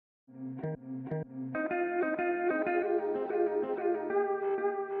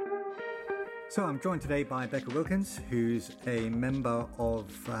So I'm joined today by Becca Wilkins, who's a member of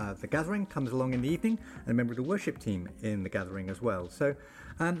The Gathering, comes along in the evening, and a member of the worship team in The Gathering as well. So,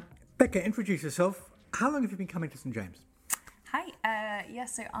 Becca, introduce yourself. How long have you been coming to St James? Hi,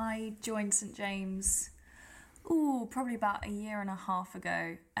 so I joined St James, probably about a year and a half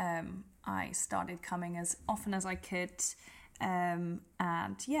ago. I started coming as often as I could, and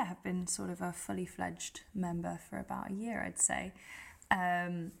have been sort of a fully fledged member for about a year, I'd say.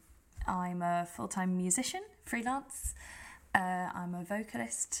 I'm a full-time musician, freelance. I'm a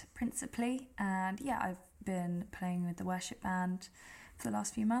vocalist principally, and I've been playing with the worship band for the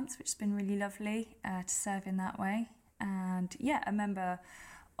last few months, which has been really lovely to serve in that way. And a member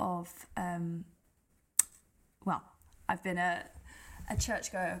of, I've been a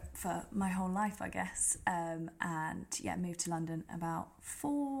churchgoer for my whole life, I guess, and moved to London about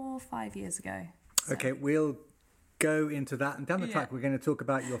 4 or 5 years ago. So. Okay, we'll go into that, and down the track we're going to talk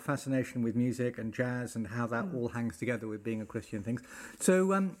about your fascination with music and jazz and how that all hangs together with being a Christian and things. So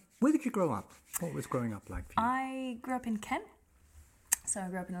where did you grow up? What was growing up like for you? I grew up in Kent, so I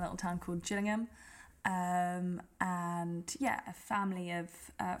grew up in a little town called Gillingham, and a family of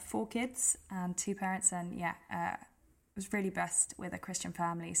 4 kids and 2 parents, and was really blessed with a Christian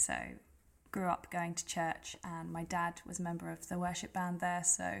family, so grew up going to church, and my dad was a member of the worship band there,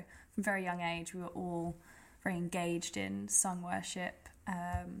 so from a very young age we were all very engaged in sung worship,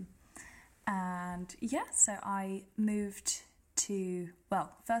 so I moved to,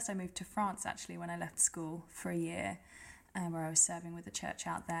 first I moved to France actually when I left school for a year, where I was serving with the church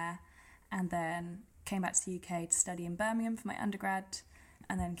out there, and then came back to the UK to study in Birmingham for my undergrad,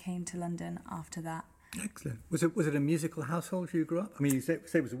 and then came to London after that. Excellent. Was it a musical household you grew up? I mean, you say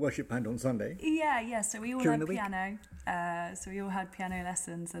it was a worship band on Sunday. Yeah. So we all had piano. So we all had piano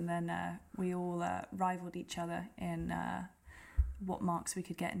lessons, and then we all rivaled each other in what marks we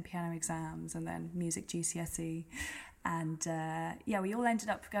could get in piano exams, and then music GCSE. And we all ended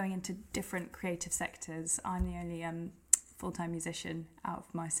up going into different creative sectors. I'm the only full-time musician out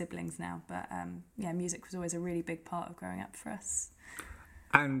of my siblings now, but music was always a really big part of growing up for us.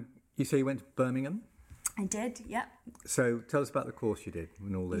 And you say you went to Birmingham? I did, yeah. So tell us about the course you did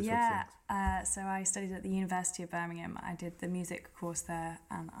and all those sorts of things. So I studied at the University of Birmingham. I did the music course there,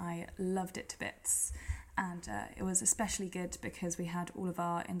 and I loved it to bits. And it was especially good because we had all of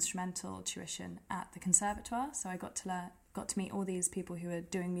our instrumental tuition at the conservatoire. So I got to meet all these people who were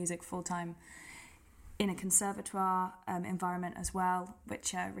doing music full-time in a conservatoire environment as well,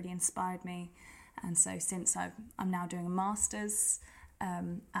 which really inspired me. And so since I'm now doing a master's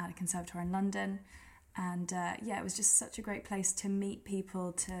at a conservatoire in London, and it was just such a great place to meet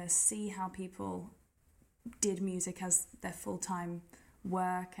people, to see how people did music as their full-time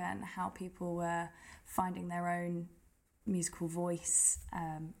work, and how people were finding their own musical voice.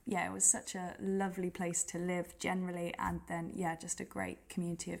 It was such a lovely place to live generally, and then just a great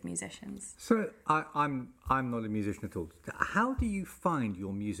community of musicians. So I'm not a musician at all. How do you find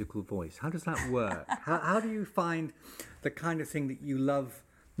your musical voice? How does that work? how do you find the kind of thing that you love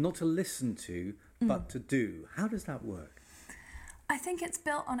not to listen to but to do? How does that work? I think it's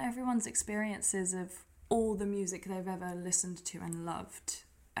built on everyone's experiences of all the music they've ever listened to and loved,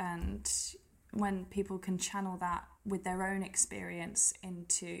 and when people can channel that with their own experience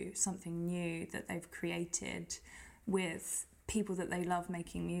into something new that they've created with people that they love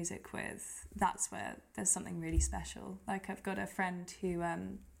making music with, that's where there's something really special. Like, I've got a friend who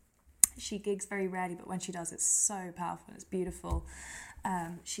she gigs very rarely, but when she does, it's so powerful, it's beautiful.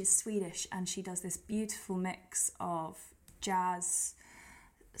 She's Swedish, and she does this beautiful mix of jazz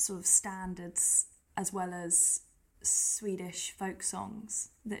sort of standards as well as Swedish folk songs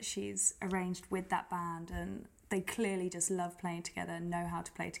that she's arranged with that band, and they clearly just love playing together and know how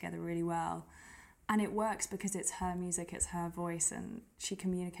to play together really well. And it works because it's her music, it's her voice, and she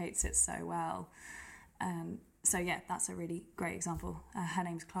communicates it so well. That's a really great example. Her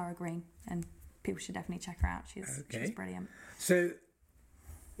name's Clara Green, and people should definitely check her out. She's brilliant. So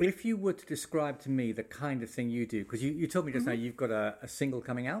if you were to describe to me the kind of thing you do, because you told me just now you've got a single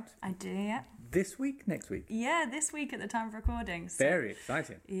coming out. I do, yeah. This week, next week? Yeah, this week at the time of recording. So, very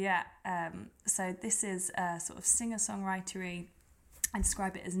exciting. Yeah. So this is a sort of singer-songwritery, I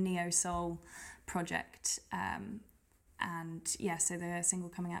describe it as neo-soul project. So the single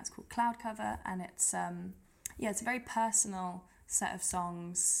coming out is called Cloud Cover, and it's a very personal set of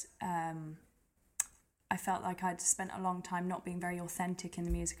songs. I felt like I'd spent a long time not being very authentic in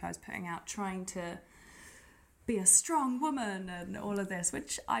the music I was putting out, trying to be a strong woman and all of this,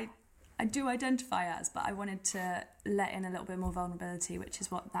 which I I do identify as, but I wanted to let in a little bit more vulnerability, which is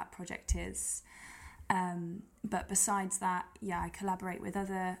what that project is. But besides that, I collaborate with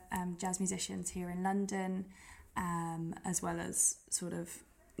other jazz musicians here in London, as well as sort of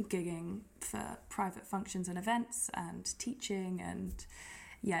gigging for private functions and events and teaching, and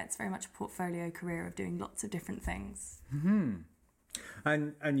it's very much a portfolio career of doing lots of different things. Mm-hmm.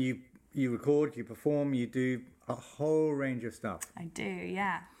 And you record, you perform, you do a whole range of stuff. I do,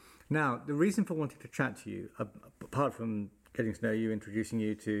 yeah. Now, the reason for wanting to chat to you, apart from getting to know you, introducing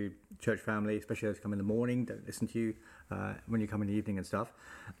you to church family, especially those who come in the morning, don't listen to you when you come in the evening and stuff,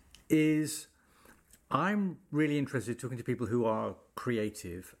 is I'm really interested in talking to people who are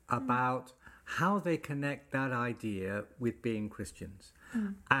creative about how they connect that idea with being Christians.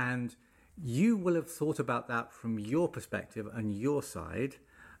 And you will have thought about that from your perspective and your side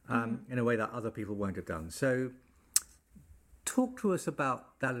in a way that other people won't have done. So talk to us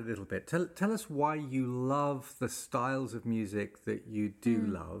about that a little bit. Tell us why you love the styles of music that you do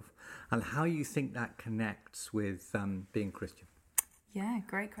love, and how you think that connects with being Christian. Yeah,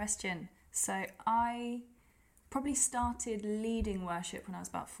 great question. So I probably started leading worship when I was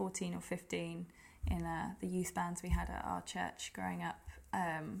about 14 or 15 in the youth bands we had at our church growing up.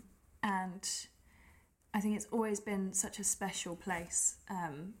 And I think it's always been such a special place,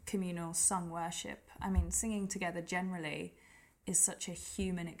 communal sung worship. I mean, singing together generally is such a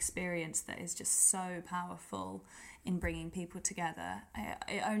human experience that is just so powerful in bringing people together.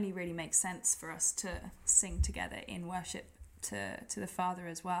 It only really makes sense for us to sing together in worship to the Father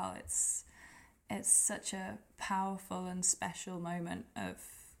as well. It's such a powerful and special moment of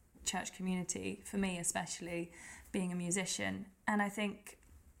church community, for me especially, being a musician. And I think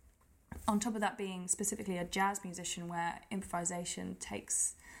on top of that, being specifically a jazz musician where improvisation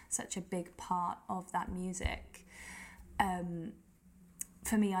takes such a big part of that music,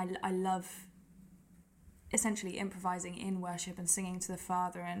 for me, I love essentially improvising in worship and singing to the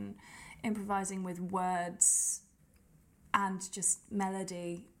Father and improvising with words and just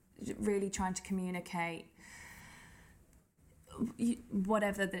melody, really trying to communicate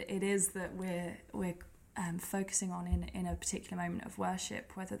whatever it is that we're focusing on in a particular moment of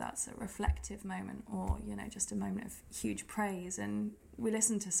worship, whether that's a reflective moment or just a moment of huge praise. And we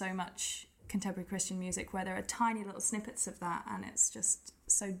listen to so much contemporary Christian music where there are tiny little snippets of that, and it's just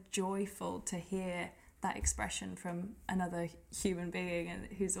so joyful to hear that expression from another human being and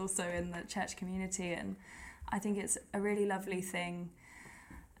who's also in the church community. And I think it's a really lovely thing.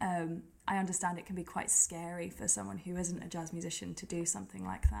 I understand it can be quite scary for someone who isn't a jazz musician to do something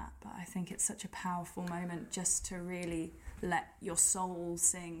like that, but I think it's such a powerful moment just to really let your soul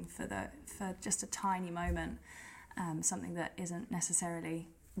sing for just a tiny moment, something that isn't necessarily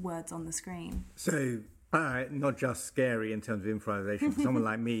words on the screen. So not just scary in terms of improvisation. For someone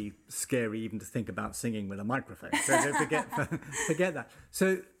like me, scary even to think about singing with a microphone. So don't forget that.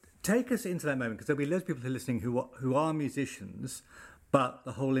 So take us into that moment, because there'll be loads of people who are listening who are musicians, but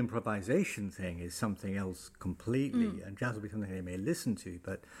the whole improvisation thing is something else completely, and jazz will be something they may listen to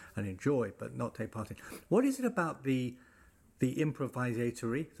and enjoy, but not take part in. What is it about the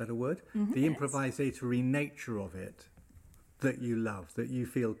improvisatory, is that a word? The improvisatory nature of it that you love, that you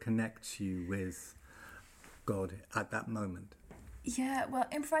feel connects you with God at that moment? Yeah, well,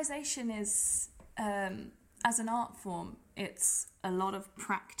 improvisation is, as an art form, it's a lot of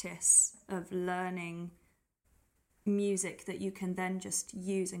practice of learning music that you can then just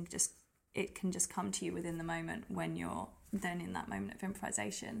use, and it can just come to you within the moment when you're then in that moment of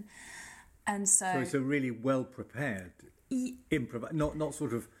improvisation. And so it's a really well prepared not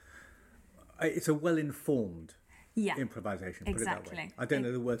sort of, it's a well informed improvisation, put exactly. It that way. I don't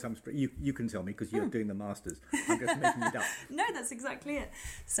know the words. You can tell me, because you're doing the masters. I'm just making it up. No, that's exactly it.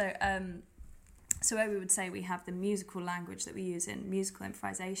 So where we would say we have the musical language that we use in musical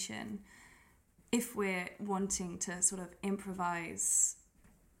improvisation, if we're wanting to sort of improvise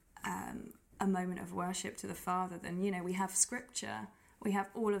a moment of worship to the Father, then, we have scripture, we have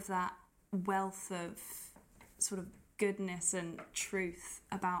all of that wealth of sort of goodness and truth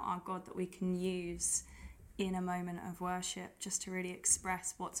about our God that we can use in a moment of worship just to really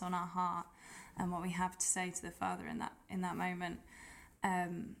express what's on our heart and what we have to say to the Father in that moment.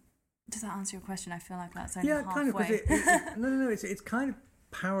 Does that answer your question? I feel like that's only halfway. Kind of. No. It's kind of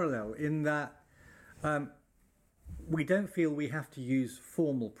parallel in that we don't feel we have to use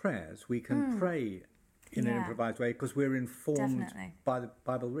formal prayers. We can pray in an improvised way because we're informed by the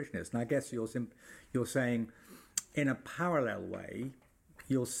Bible richness. And I guess you're saying, in a parallel way,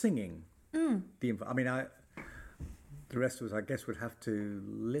 you're singing the rest of us, I guess, would have to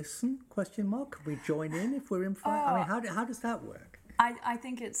listen? ? Could we join in if we're improvising? How does that work? I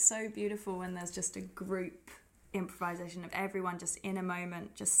think it's so beautiful when there's just a group improvisation of everyone just in a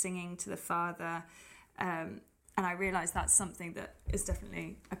moment, just singing to the Father. And I realise that's something that is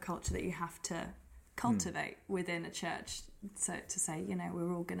definitely a culture that you have to cultivate within a church. So to say,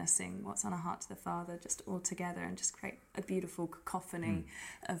 we're all going to sing what's on our heart to the Father, just all together, and just create a beautiful cacophony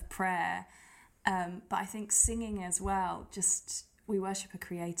of prayer. But I think singing as well, just we worship a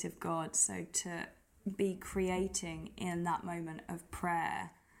creative God, so to be creating in that moment of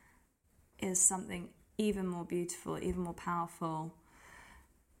prayer is something even more beautiful, even more powerful,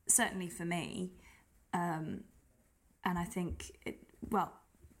 certainly for me. And I think,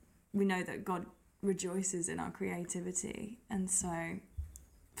 we know that God rejoices in our creativity. And so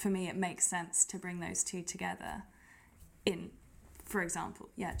for me, it makes sense to bring those two together in, for example,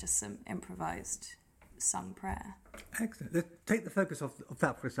 just some improvised sung prayer. Excellent. Let's take the focus off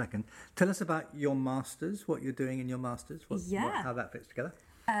that for a second. Tell us about your masters, what you're doing in your masters, how that fits together.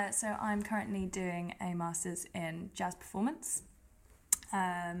 So I'm currently doing a master's in jazz performance.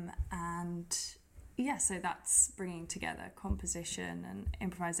 So that's bringing together composition and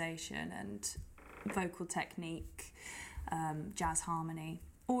improvisation and vocal technique, jazz harmony,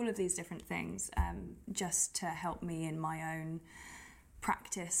 all of these different things, just to help me in my own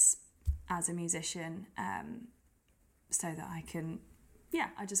practice as a musician, so that I can,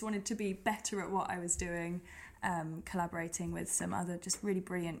 I just wanted to be better at what I was doing, collaborating with some other just really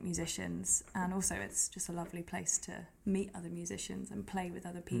brilliant musicians. And also it's just a lovely place to meet other musicians and play with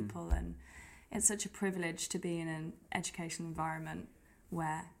other people. And it's such a privilege to be in an educational environment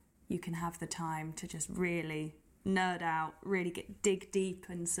where you can have the time to just really nerd out, really dig deep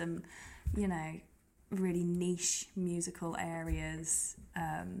in some, really niche musical areas.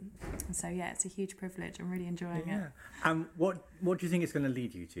 And so, it's a huge privilege. I'm really enjoying it. And what do you think it's going to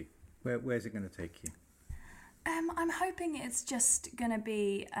lead you to? Where's it going to take you? I'm hoping it's just going to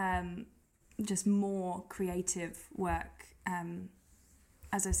be just more creative work.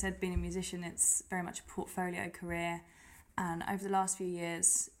 As I said, being a musician, it's very much a portfolio career. And over the last few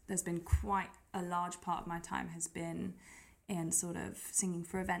years, there's been quite a large part of my time has been in sort of singing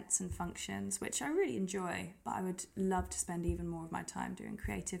for events and functions, which I really enjoy, but I would love to spend even more of my time doing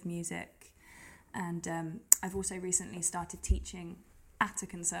creative music. And I've also recently started teaching at a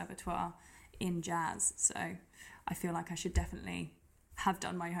conservatoire in jazz, so I feel like I should definitely have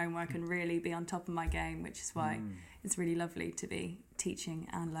done my homework and really be on top of my game, which is why it's really lovely to be teaching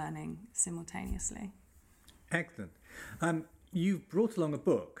and learning simultaneously. Excellent. You've brought along a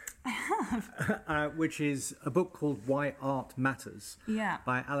book. I have. Which is a book called Why Art Matters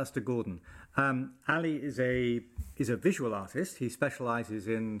by Alistair Gordon. Ali is a visual artist. He specialises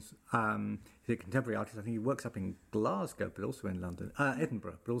in he's a contemporary artist. I think he works up in Glasgow, but also in London,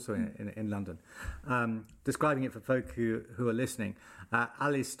 Edinburgh, but also in London. Describing it for folk who are listening,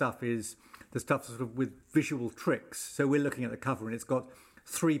 Ali's stuff is the stuff sort of with visual tricks. So we're looking at the cover, and it's got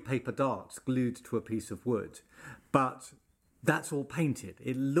 3 paper darts glued to a piece of wood, but that's all painted.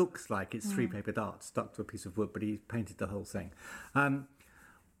 It looks like it's 3 paper darts stuck to a piece of wood, but he's painted the whole thing.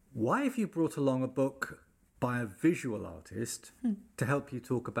 Why have you brought along a book by a visual artist to help you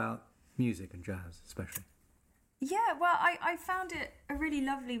talk about music and jazz, especially? Yeah, well, I found it a really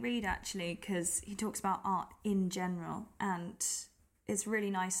lovely read, actually, because he talks about art in general, and it's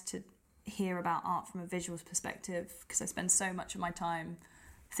really nice to hear about art from a visual perspective, because I spend so much of my time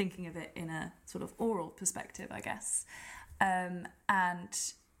thinking of it in a sort of oral perspective, I guess.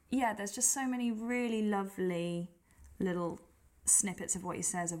 There's just so many really lovely little snippets of what he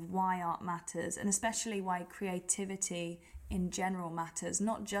says of why art matters, and especially why creativity in general matters,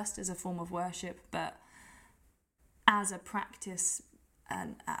 not just as a form of worship, but as a practice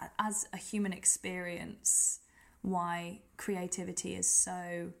and as a human experience, why creativity is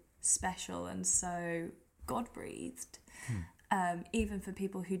so special and so God-breathed. Even for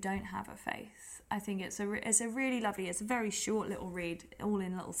people who don't have a faith. I think it's a really lovely, it's a very short little read, all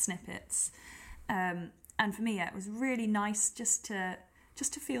in little snippets. And for me, it was really nice just to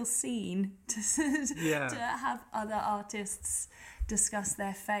feel seen, to have other artists discuss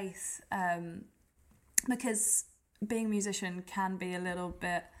their faith. Because being a musician can be a little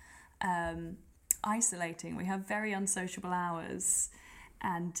bit isolating. We have very unsociable hours.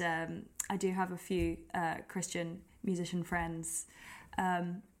 And I do have a few Christian musician friends,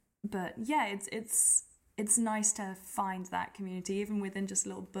 but it's nice to find that community, even within just a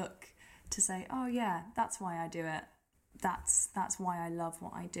little book, to say, oh yeah, that's why I do it, that's why I love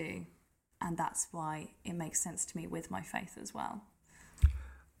what I do, and that's why it makes sense to me with my faith as well.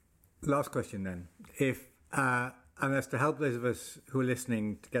 Last question then, if and that's to help those of us who are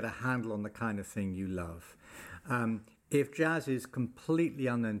listening to get a handle on the kind of thing you love. if jazz is completely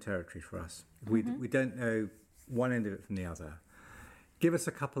unknown territory for us, we don't know one end of it from the other, give us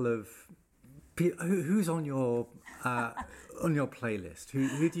a couple of who's on your playlist.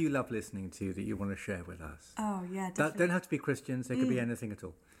 Who do you love listening to that you want to share with us? Oh yeah, definitely. That don't have to be Christians. They could be anything at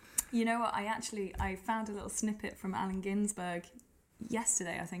all. You know what? I found a little snippet from Allen Ginsberg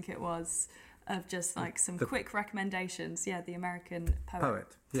yesterday, I think it was, of just like some quick recommendations. Yeah, the American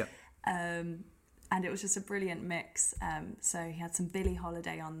poet. Yeah. And it was just a brilliant mix. So he had some Billie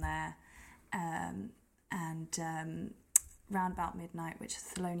Holiday on there, and Round About Midnight, which is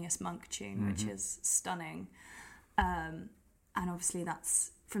Thelonious Monk tune, which is stunning. And obviously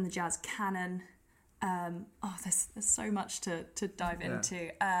that's from the jazz canon. There's so much to dive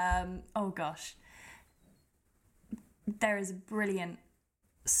into. Oh gosh. There is a brilliant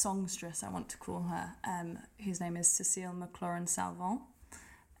songstress, I want to call her, whose name is Cécile McLaurin-Salvant,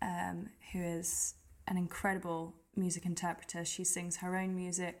 who is an incredible music interpreter. She sings her own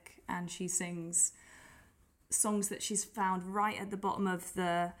music, and she sings songs that she's found right at the bottom of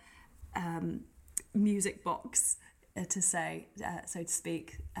the music box, so to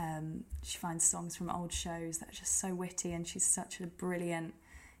speak. She finds songs from old shows that are just so witty, and she's such a brilliant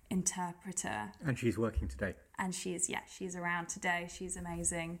interpreter. And she's working today. And she's around today. She's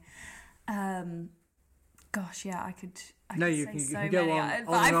amazing. Gosh, yeah, I could you say can so go many. on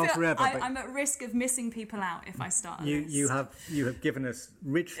I and on feel forever. I'm at risk of missing people out if I start. You have given us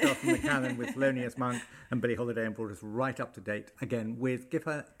rich stuff from the canon with Thelonious Monk and Billie Holiday, and brought us right up to date again with give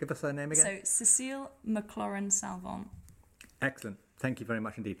us her name again. So Cécile McLaurin-Salvant. Excellent. Thank you very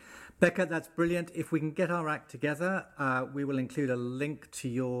much indeed. Becca, that's brilliant. If we can get our act together, we will include a link to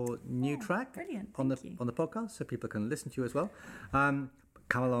your new track on the podcast, so people can listen to you as well. Come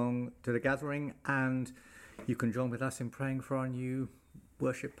along to the gathering, and you can join with us in praying for our new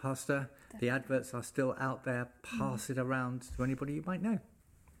worship pastor. Definitely. The adverts are still out there. Pass it around to anybody you might know.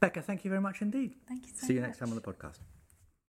 Becca, thank you very much indeed. Thank you so much. See you next time on the podcast.